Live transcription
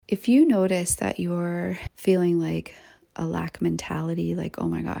if you notice that you're feeling like a lack mentality, like, oh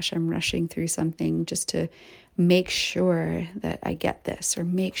my gosh, I'm rushing through something just to make sure that I get this, or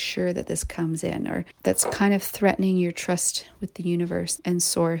make sure that this comes in, or that's kind of threatening your trust with the universe and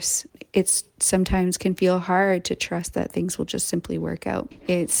source. It's sometimes can feel hard to trust that things will just simply work out.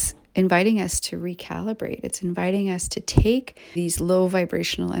 It's inviting us to recalibrate. It's inviting us to take these low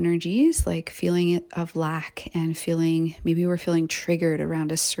vibrational energies, like feeling it of lack and feeling, maybe we're feeling triggered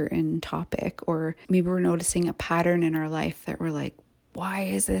around a certain topic, or maybe we're noticing a pattern in our life that we're like, why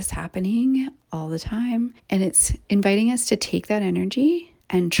is this happening all the time? And it's inviting us to take that energy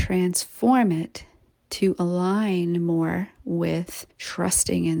and transform it to align more with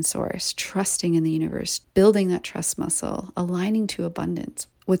trusting in source, trusting in the universe, building that trust muscle, aligning to abundance.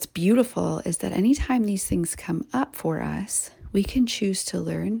 What's beautiful is that anytime these things come up for us, we can choose to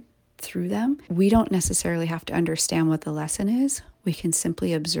learn through them. We don't necessarily have to understand what the lesson is. We can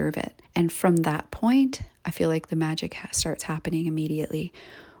simply observe it. And from that point, I feel like the magic starts happening immediately.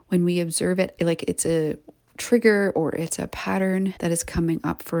 When we observe it, like it's a trigger or it's a pattern that is coming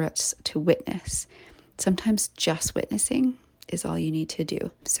up for us to witness. Sometimes just witnessing is all you need to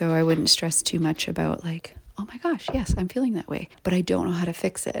do. So I wouldn't stress too much about like, oh my gosh, yes, I'm feeling that way, but I don't know how to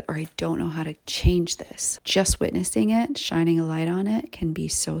fix it, or I don't know how to change this. Just witnessing it, shining a light on it can be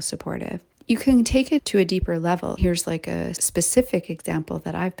so supportive. You can take it to a deeper level. Here's like a specific example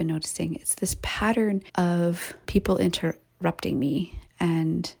that I've been noticing. It's this pattern of people interrupting me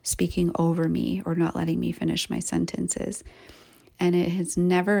and speaking over me or not letting me finish my sentences. And it has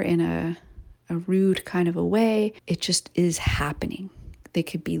never in a rude kind of a way. It just is happening. They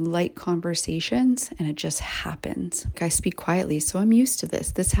could be light conversations and it just happens. Like I speak quietly, so I'm used to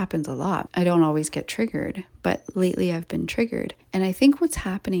this. This happens a lot. I don't always get triggered, but lately I've been triggered. And I think what's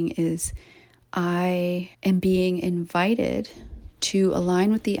happening is I am being invited to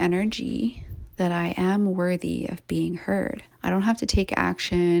align with the energy that I am worthy of being heard. I don't have to take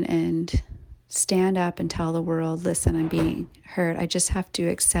action and stand up and tell the world, listen, I'm being heard. I just have to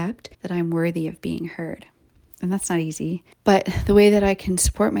accept that I'm worthy of being heard. And that's not easy. But the way that I can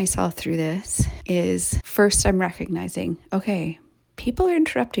support myself through this is first I'm recognizing, okay, people are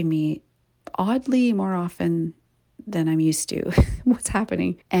interrupting me oddly more often than I'm used to. What's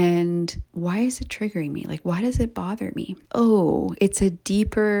happening? And why is it triggering me? Like, why does it bother me? Oh, it's a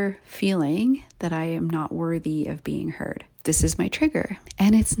deeper feeling that I am not worthy of being heard. This is my trigger.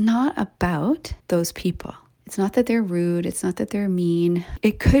 And it's not about those people. It's not that they're rude. It's not that they're mean.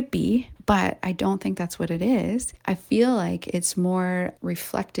 It could be, but I don't think that's what it is. I feel like it's more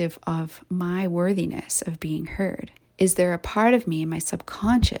reflective of my worthiness of being heard. Is there a part of me in my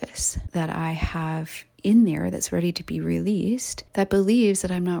subconscious that I have in there that's ready to be released that believes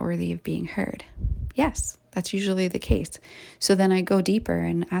that I'm not worthy of being heard? Yes, that's usually the case. So then I go deeper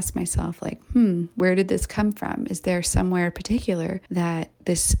and ask myself, like, where did this come from? Is there somewhere particular that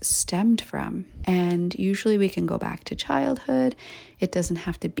this stemmed from? And usually we can go back to childhood. It doesn't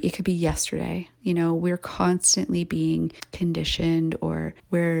have to be, it could be yesterday. You know, we're constantly being conditioned, or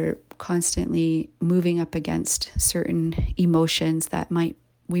we're constantly moving up against certain emotions that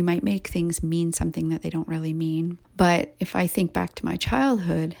we might make things mean something that they don't really mean. But if I think back to my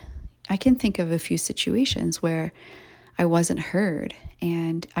childhood, I can think of a few situations where I wasn't heard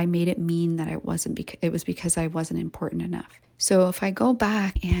and I made it mean that it was because I wasn't important enough. So if I go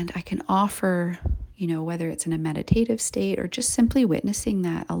back and I can offer, you know, whether it's in a meditative state or just simply witnessing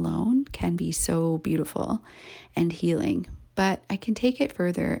that alone can be so beautiful and healing. But I can take it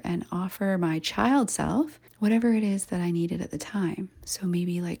further and offer my child self whatever it is that I needed at the time. So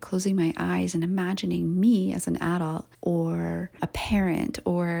maybe like closing my eyes and imagining me as an adult or a parent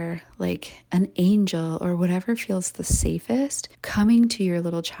or like an angel or whatever feels the safest, coming to your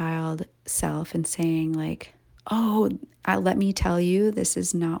little child self and saying like, oh, let me tell you, this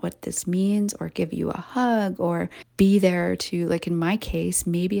is not what this means, or give you a hug, or be there to, like in my case,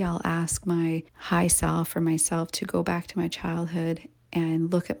 maybe I'll ask my high self or myself to go back to my childhood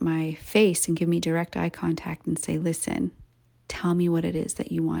and look at my face and give me direct eye contact and say, listen, tell me what it is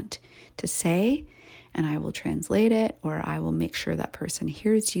that you want to say, and I will translate it, or I will make sure that person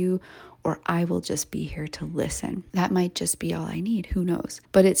hears you, or I will just be here to listen. That might just be all I need, who knows?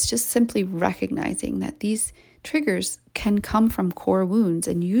 But it's just simply recognizing that these triggers can come from core wounds.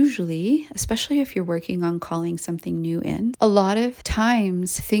 And usually, especially if you're working on calling something new in, a lot of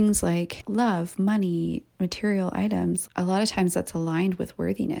times things like love, money, material items, a lot of times that's aligned with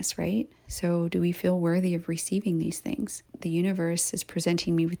worthiness, right? So do we feel worthy of receiving these things? The universe is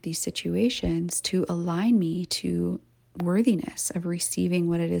presenting me with these situations to align me to worthiness of receiving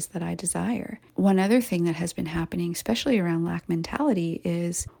what it is that I desire. One other thing that has been happening, especially around lack mentality,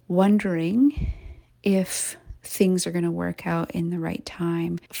 is wondering if things are going to work out in the right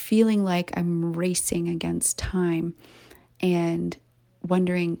time, feeling like I'm racing against time and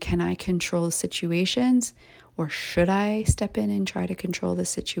wondering, can I control situations, or should I step in and try to control the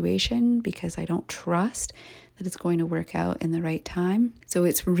situation because I don't trust that it's going to work out in the right time? So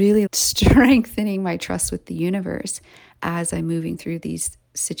it's really strengthening my trust with the universe as I'm moving through these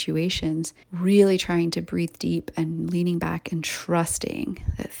situations, really trying to breathe deep and leaning back and trusting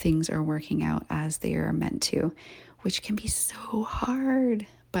that things are working out as they are meant to, which can be so hard.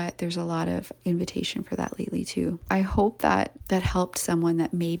 But there's a lot of invitation for that lately too. I hope that that helped someone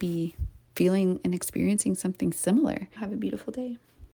that may be feeling and experiencing something similar. Have a beautiful day.